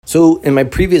So in my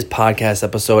previous podcast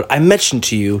episode, I mentioned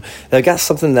to you that I got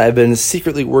something that I've been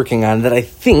secretly working on that I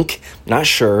think, not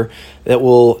sure, that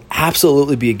will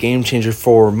absolutely be a game changer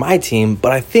for my team.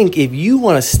 But I think if you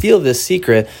want to steal this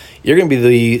secret, you're going to be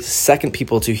the second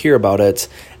people to hear about it.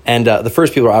 And the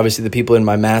first people are obviously the people in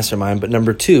my mastermind, but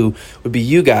number two would be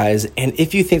you guys. And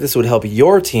if you think this would help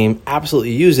your team,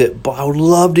 absolutely use it. But I would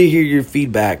love to hear your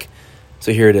feedback.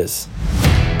 So here it is.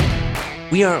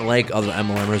 We aren't like other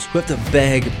MLMers who have to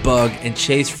beg, bug, and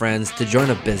chase friends to join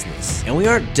a business. And we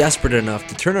aren't desperate enough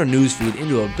to turn our newsfeed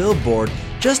into a billboard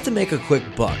just to make a quick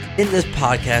buck. In this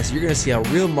podcast, you're going to see how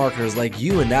real marketers like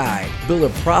you and I build a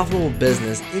profitable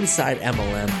business inside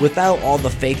MLM without all the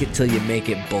fake it till you make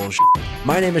it bullshit.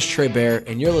 My name is Trey Bear,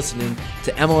 and you're listening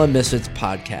to MLM Misfits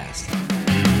Podcast.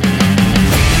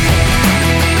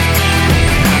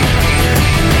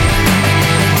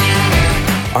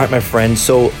 All right, my friend.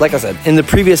 So like I said, in the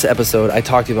previous episode, I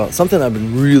talked to you about something I've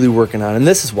been really working on. And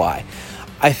this is why.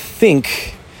 I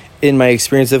think in my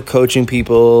experience of coaching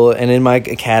people and in my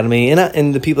academy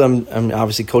and the people I'm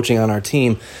obviously coaching on our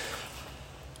team,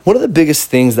 one of the biggest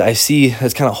things that I see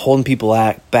that's kind of holding people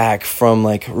back from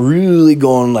like really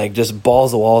going like just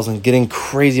balls to walls and getting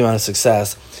crazy amount of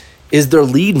success is their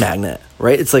lead magnet,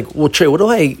 right? It's like, well, Trey, what do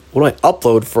I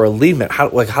upload for a lead magnet? How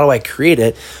do I create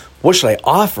it? What should I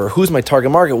offer? Who's my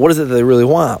target market? What is it that they really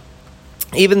want?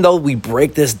 Even though we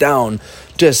break this down,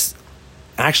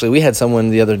 actually, we had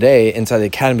someone the other day inside the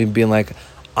academy being like,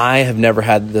 I have never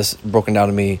had this broken down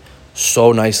to me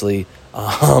so nicely.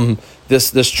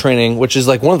 This training, which is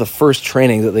like one of the first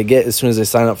trainings that they get as soon as they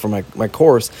sign up for my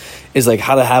course, is like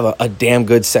how to have a damn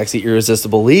good, sexy,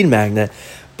 irresistible lead magnet.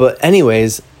 But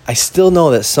anyways, I still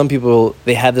know that some people,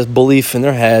 they have this belief in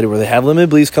their head where they have limited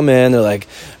beliefs come in. They're like,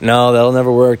 no, that'll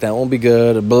never work. That won't be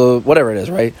good. Blah, whatever it is,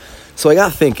 right? So I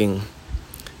got thinking,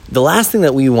 the last thing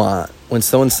that we want when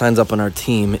someone signs up on our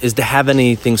team is to have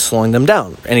anything slowing them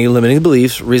down, any limiting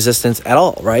beliefs, resistance at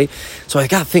all, right? So I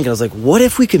got thinking, I was like, what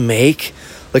if we could make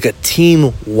like a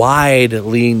team-wide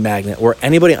lead magnet where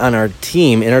anybody on our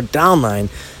team in our downline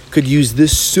could use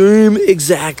this same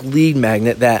exact lead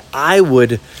magnet that I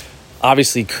would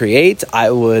obviously create, I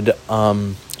would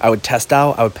test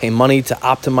out, I would pay money to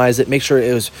optimize it, make sure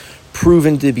it was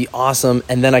proven to be awesome,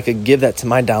 and then I could give that to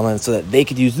my downline so that they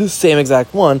could use this same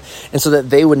exact one, and so that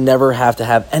they would never have to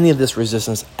have any of this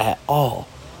resistance at all.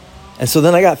 And so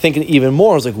then I got thinking even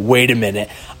more. I was like, wait a minute,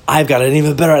 I've got an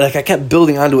even better, like I kept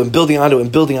building onto it and building onto it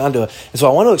and building onto it. And so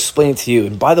I want to explain it to you.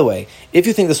 And by the way, if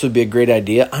you think this would be a great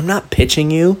idea, I'm not pitching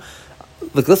you.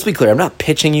 Look, let's be clear. I'm not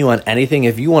pitching you on anything.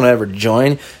 If you want to ever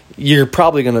join, you're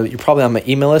probably on my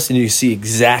email list and you see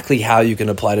exactly how you can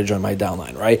apply to join my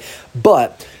downline, right?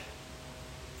 But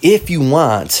if you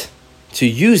want to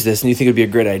use this and you think it would be a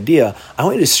great idea, I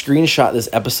want you to screenshot this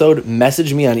episode,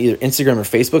 message me on either Instagram or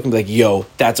Facebook and be like, yo,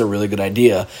 that's a really good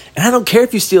idea. And I don't care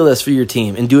if you steal this for your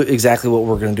team and do exactly what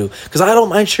we're going to do, because I don't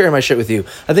mind sharing my shit with you.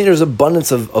 I think there's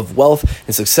abundance of wealth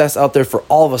and success out there for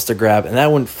all of us to grab, and I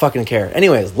wouldn't fucking care.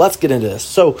 Anyways, let's get into this.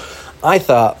 So I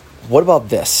thought, what about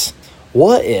this?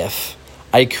 What if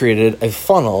I created a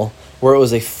funnel where it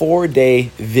was a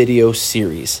 4-day video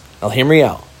series? Now hear me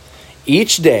out.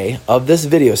 Each day of this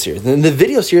video series, and the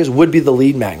video series would be the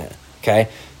lead magnet, okay?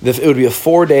 It would be a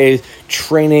 4-day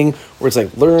training where it's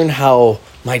like, learn how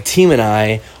my team and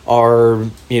I are,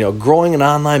 growing an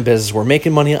online business. We're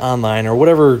making money online, or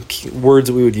whatever words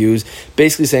that we would use.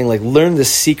 Basically saying like, learn the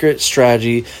secret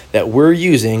strategy that we're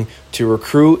using to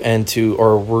recruit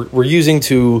we're using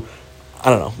to, I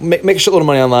don't know, make a shitload of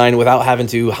money online without having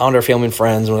to hound our family and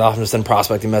friends and without having to send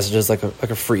prospecting messages like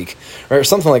a freak, right? Or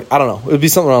something like, I don't know. It would be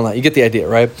something around that. You get the idea,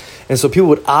 right? And so people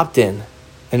would opt in,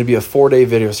 and it'd be a 4-day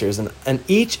video series. And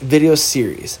each video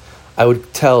series, I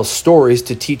would tell stories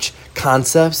to teach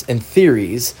concepts and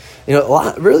theories, a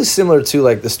lot really similar to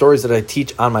like the stories that I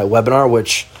teach on my webinar,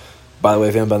 which, by the way,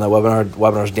 if you haven't been on that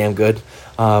webinar's damn good.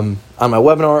 On my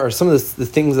webinar are some of the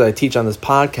things that I teach on this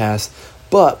podcast,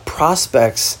 but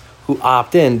prospects who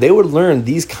opt in, they would learn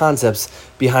these concepts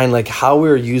behind like how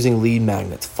we're using lead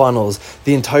magnets, funnels,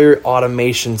 the entire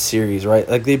automation series, right?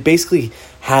 Like they basically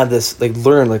have this, like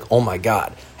learn like, oh my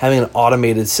God, having an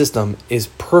automated system is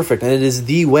perfect. And it is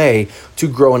the way to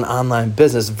grow an online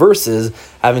business versus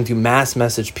having to mass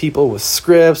message people with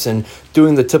scripts and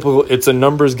doing the typical, it's a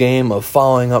numbers game of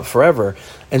following up forever.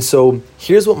 And so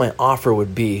here's what my offer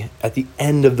would be at the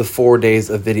end of the 4 days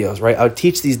of videos, right? I would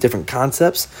teach these different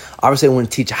concepts. Obviously, I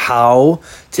wouldn't teach how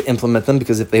to implement them,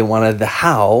 because if they wanted the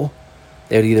how,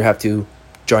 they would either have to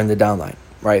join the downline,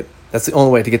 right? That's the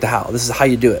only way to get the how. This is how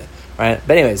you do it, right?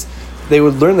 But anyways, they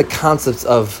would learn the concepts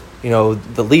of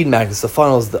the lead magnets, the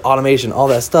funnels, the automation, all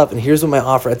that stuff. And here's what my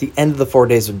offer at the end of the 4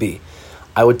 days would be.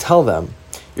 I would tell them,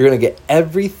 you're going to get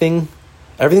everything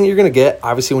you're going to get,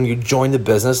 obviously, when you join the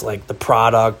business, like the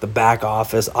product, the back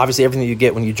office, obviously everything you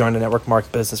get when you join a network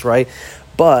marketing business, right?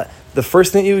 But the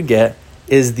first thing you would get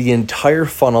is the entire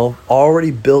funnel already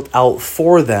built out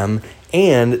for them,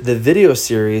 and the video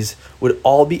series would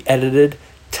all be edited,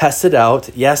 tested out.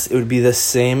 Yes, it would be the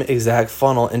same exact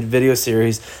funnel and video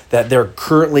series that they're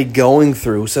currently going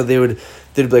through. So they'd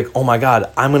be like, oh my God,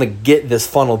 I'm going to get this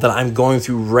funnel that I'm going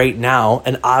through right now.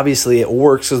 And obviously it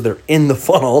works because they're in the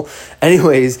funnel.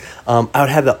 Anyways, I would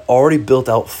have that already built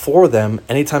out for them.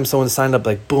 Anytime someone signed up,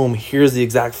 like, boom, here's the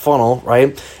exact funnel,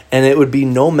 right? And it would be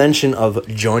no mention of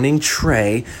joining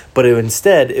Trey, but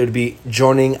instead it would be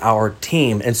joining our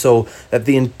team. And so that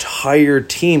the entire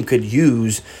team could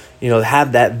use,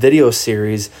 have that video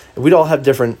series. We'd all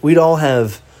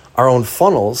have our own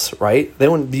funnels, right? They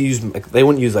wouldn't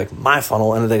use like my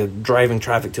funnel and they're driving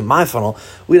traffic to my funnel.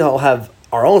 We'd all have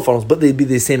our own funnels, but they'd be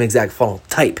the same exact funnel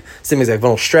type, same exact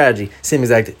funnel strategy, same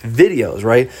exact videos,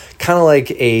 right? Kind of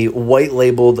like a white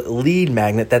labeled lead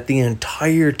magnet that the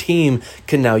entire team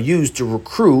can now use to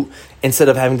recruit instead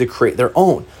of having to create their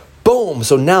own. Boom.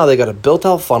 So now they got a built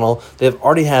out funnel. They've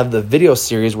already have the video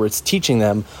series where it's teaching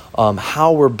them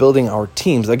how we're building our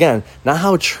teams. Again, not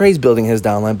how Trey's building his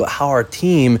downline, but how our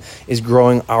team is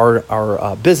growing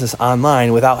our business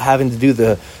online without having to do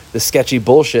the sketchy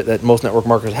bullshit that most network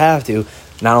marketers have to.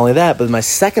 Not only that, but my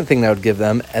second thing that I would give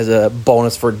them as a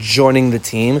bonus for joining the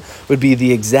team would be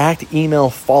the exact email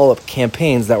follow-up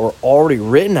campaigns that were already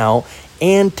written out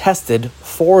and tested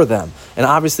for them. And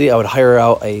obviously I would hire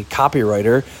out a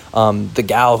copywriter, the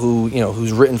gal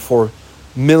who's written for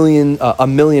 $1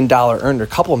 million earner, a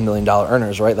couple of $1 million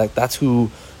earners, right? Like that's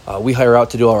who we hire out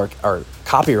to do our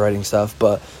copywriting stuff.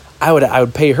 But I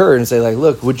would pay her and say, like,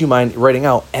 look, would you mind writing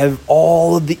out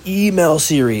all of the email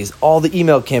series, all the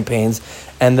email campaigns,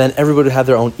 and then everybody would have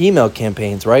their own email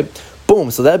campaigns, right? Boom.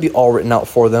 So that'd be all written out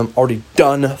for them, already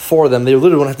done for them. They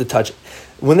literally wouldn't have to touch.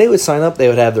 When they would sign up, they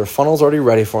would have their funnels already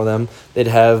ready for them. They'd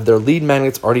have their lead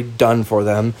magnets already done for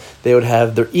them. They would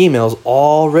have their emails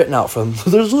all written out for them.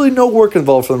 There's really no work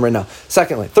involved for them right now.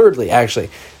 Thirdly,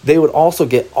 they would also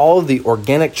get all of the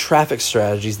organic traffic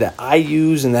strategies that I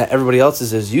use and that everybody else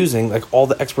is using, like all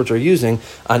the experts are using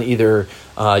on either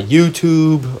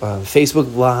YouTube,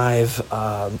 Facebook Live,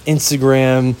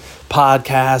 Instagram,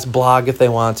 podcast, blog if they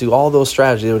want to, all those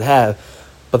strategies they would have.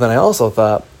 But then I also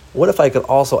thought, what if I could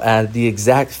also add the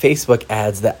exact Facebook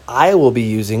ads that I will be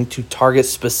using to target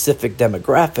specific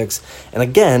demographics? And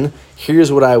again,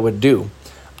 here's what I would do.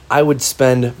 I would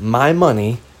spend my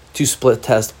money to split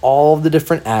test all of the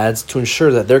different ads to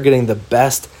ensure that they're getting the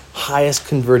best, highest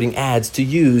converting ads to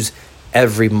use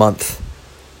every month.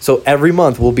 So every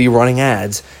month we'll be running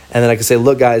ads, and then I can say,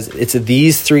 look guys, it's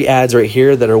these 3 ads right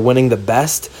here that are winning the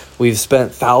best. We've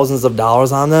spent thousands of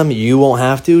dollars on them. You won't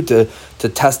have to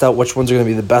test out which ones are going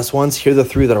to be the best ones. Here are the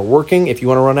 3 that are working. If you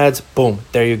want to run ads, boom,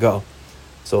 there you go.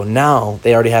 So now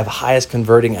they already have highest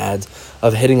converting ads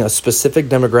of hitting a specific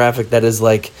demographic that is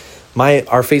like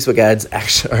our Facebook ads.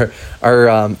 Actually, our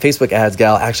Facebook ads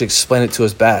gal actually explained it to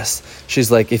us best. She's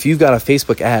like, if you've got a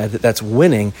Facebook ad that's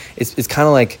winning, it's kind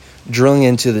of like drilling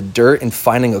into the dirt and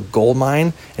finding a gold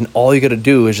mine, and all you got to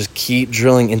do is just keep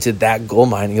drilling into that gold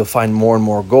mine and you'll find more and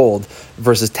more gold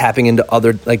versus tapping into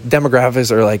other like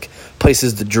demographics or like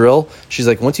places to drill. She's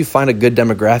like, once you find a good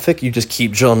demographic, you just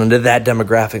keep drilling into that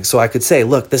demographic. So I could say,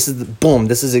 look, this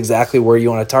is exactly where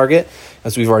you want to target,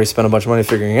 as we've already spent a bunch of money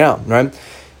figuring it out, right?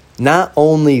 Not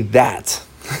only that,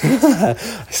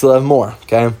 I still have more,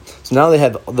 okay? So now they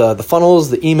have the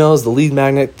funnels, the emails, the lead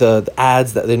magnet, the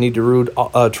ads that they need to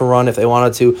run if they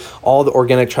wanted to, all the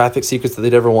organic traffic secrets that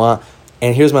they'd ever want.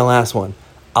 And here's my last one.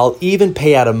 I'll even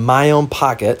pay out of my own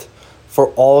pocket for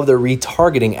all of the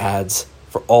retargeting ads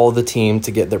for all the team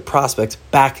to get their prospects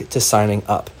back to signing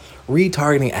up.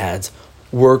 Retargeting ads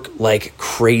work like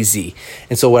crazy.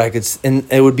 And so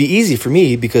and it would be easy for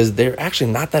me because they're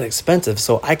actually not that expensive.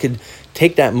 So I could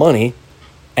take that money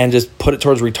and just put it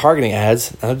towards retargeting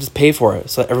ads, and I'll just pay for it.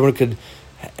 So everyone could,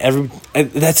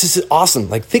 that's just awesome.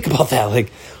 Like, think about that.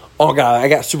 Like, oh God, I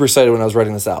got super excited when I was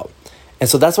writing this out. And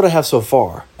so that's what I have so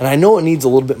far. And I know it needs a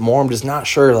little bit more. I'm just not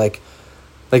sure. Like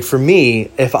for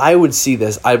me, if I would see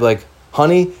this, I'd be like,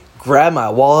 honey, grab my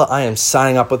wallet. I am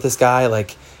signing up with this guy.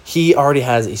 Like, he already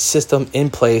has a system in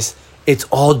place. It's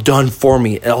all done for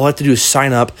me. All I have to do is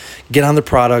sign up, get on the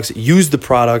products, use the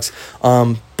products.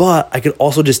 But I could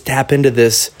also just tap into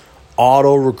this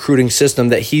auto recruiting system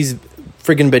that he's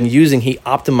freaking been using. He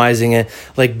optimizing it.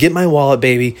 Like, get my wallet,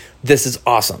 baby. This is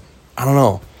awesome. I don't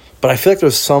know. But I feel like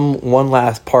there's one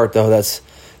last part though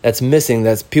that's missing.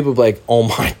 That's people like, oh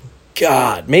my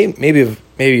God. Maybe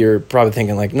you're probably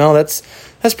thinking like, no, that's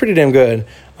pretty damn good.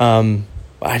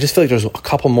 I just feel like there's a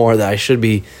couple more that I should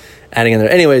be adding in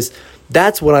there. Anyways,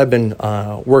 that's what I've been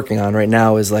working on right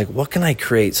now is like, what can I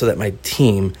create so that my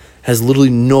team has literally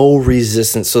no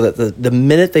resistance, so that the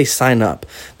minute they sign up,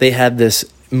 they have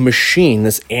this machine,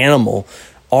 this animal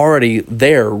already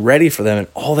there ready for them, and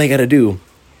all they got to do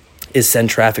is send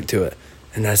traffic to it,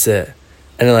 and that's it.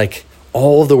 And then like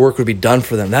all of the work would be done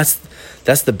for them. That's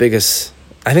the biggest,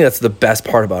 I think that's the best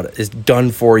part about it, is done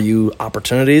for you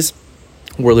opportunities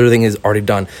where everything is already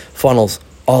done. Funnels,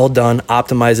 all done,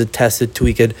 optimized, tested,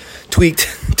 tweaked,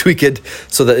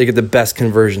 so that you get the best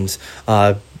conversions.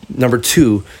 Number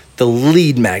 2, the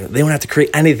lead magnet. They don't have to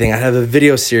create anything. I have a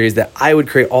video series that I would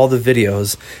create all the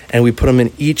videos, and we put them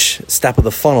in each step of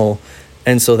the funnel,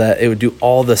 and so that it would do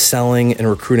all the selling and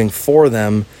recruiting for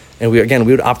them. And we would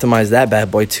optimize that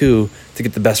bad boy too to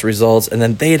get the best results. And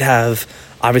then they'd have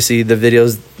obviously the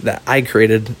videos that I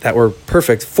created that were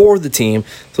perfect for the team.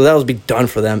 So that would be done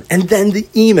for them. And then the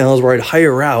emails where I'd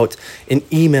hire out an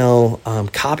email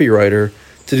copywriter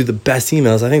to do the best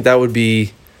emails. I think that would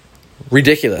be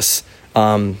ridiculous.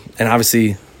 And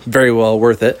obviously very well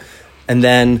worth it. And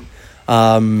then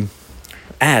traffic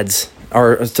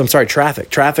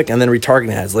and then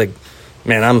retargeting ads. Like,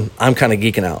 man, I'm kind of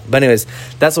geeking out. But anyways,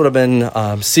 that's what I've been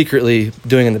secretly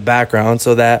doing in the background,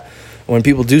 so that when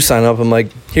people do sign up, I'm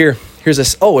like, here's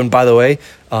this. Oh, and by the way,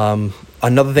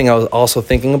 another thing I was also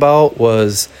thinking about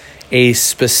was a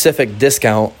specific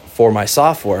discount for my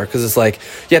software, because it's like,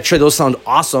 yeah, Trey, those sound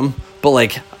awesome, but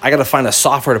like I got to find a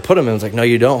software to put them in. It's like, no,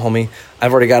 you don't, homie.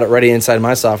 I've already got it ready inside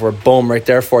my software. Boom, right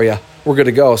there for you. We're good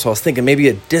to go. So I was thinking maybe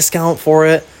a discount for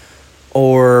it,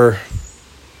 or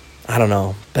I don't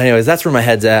know. But anyways, that's where my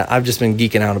head's at. I've just been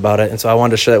geeking out about it. And so I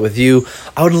wanted to share that with you.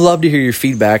 I would love to hear your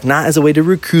feedback, not as a way to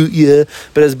recruit you,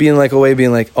 but as being like a way of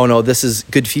being like, oh no, this is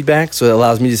good feedback. So it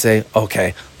allows me to say,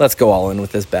 okay, let's go all in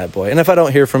with this bad boy. And if I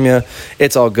don't hear from you,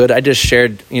 it's all good. I just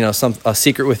shared, a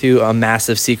secret with you, a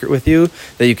massive secret with you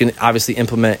that you can obviously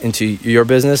implement into your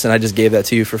business. And I just gave that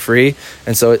to you for free.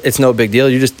 And so it's no big deal.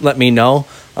 You just let me know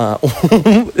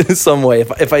in some way.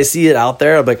 If I see it out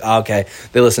there, I'm like, okay,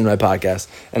 they listen to my podcast,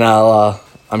 and I'm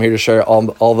here to share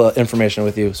all the information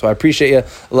with you. So I appreciate you.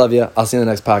 I love you. I'll see you in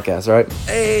the next podcast. All right.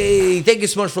 Hey, thank you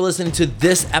so much for listening to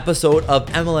this episode of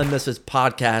MLM Misfits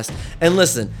Podcast. And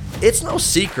listen, it's no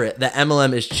secret that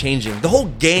MLM is changing. The whole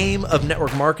game of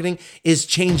network marketing is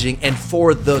changing, and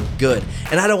for the good.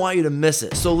 And I don't want you to miss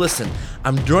it. So listen,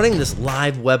 I'm running this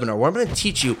live webinar where I'm going to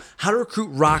teach you how to recruit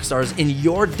rock stars in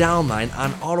your downline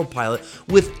on autopilot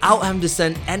without having to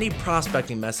send any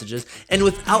prospecting messages and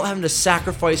without having to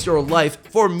sacrifice your life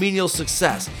for menial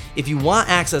success. If you want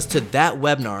access to that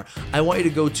webinar, I want you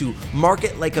to go to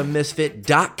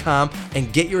marketlikeamisfit.com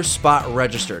and get your spot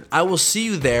registered. I will see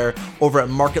you there over at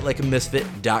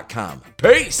marketlikeamisfit.com.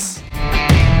 Peace!